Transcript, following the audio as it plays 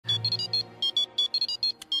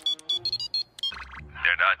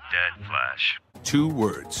You're not dead, Flash. 2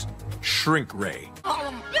 words. Shrink ray.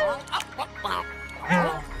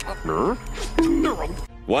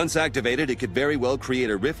 Once activated, it could very well create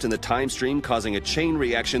a rift in the time stream, causing a chain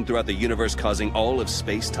reaction throughout the universe, causing all of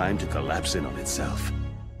space-time to collapse in on itself.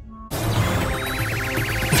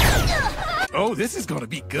 Oh, this is gonna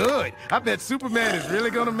be good. I bet Superman is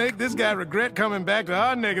really gonna make this guy regret coming back to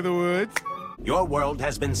our neck of the woods. Your world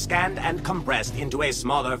has been scanned and compressed into a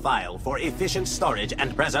smaller file for efficient storage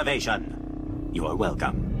and preservation. You're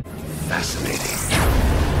welcome. Fascinating.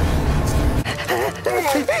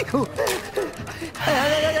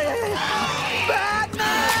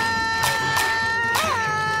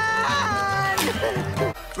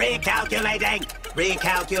 Recalculating!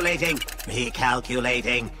 Recalculating!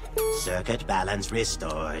 Recalculating! Circuit balance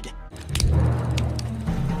restored.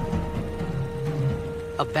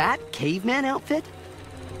 A Bat caveman outfit?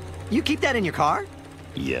 You keep that in your car?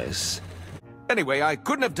 Yes. Anyway, I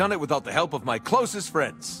couldn't have done it without the help of my closest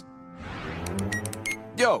friends.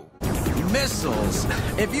 Yo. Missiles.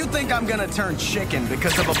 If you think I'm gonna turn chicken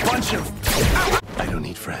because of a bunch of... I don't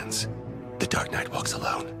need friends. The Dark Knight walks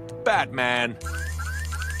alone. Batman.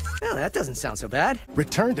 Well, that doesn't sound so bad.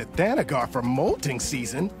 Return to Thanagar for molting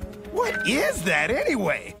season? What is that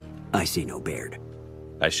anyway? I see no beard.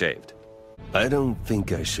 I shaved. I don't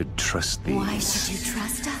think I should trust these. Why should you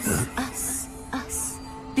trust us? Us.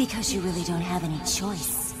 Because you really don't have any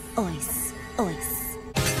choice. Ois. Ois.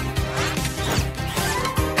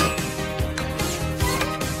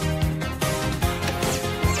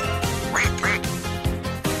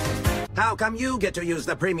 How come you get to use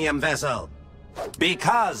the premium vessel?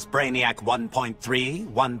 Because Brainiac 1.3,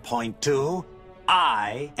 1.2,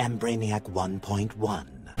 I am Brainiac 1.1.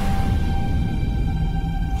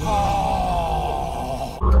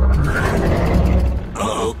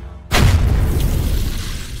 Uh-oh.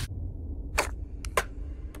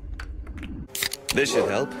 This should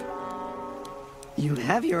help. You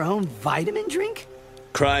have your own vitamin drink?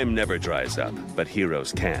 Crime never dries up, but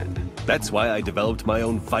heroes can. That's why I developed my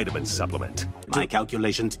own vitamin supplement. My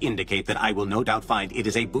calculations indicate that I will no doubt find it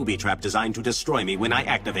is a booby trap designed to destroy me when I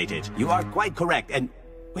activate it. You are quite correct, and...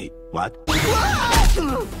 Wait, what?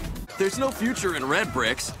 There's no future in red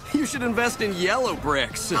bricks. You should invest in yellow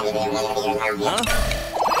bricks. Huh?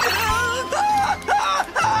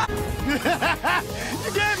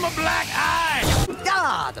 You gave him a black eye!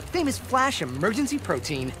 Ah, the famous Flash emergency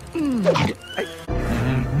protein.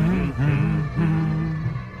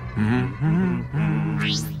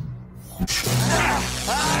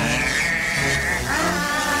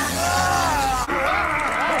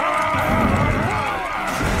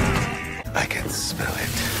 I can smell it.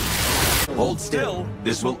 Hold still.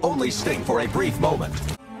 This will only sting for a brief moment.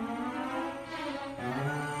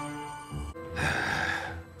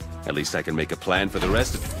 At least I can make a plan for the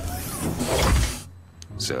rest of it.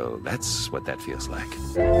 So that's what that feels like.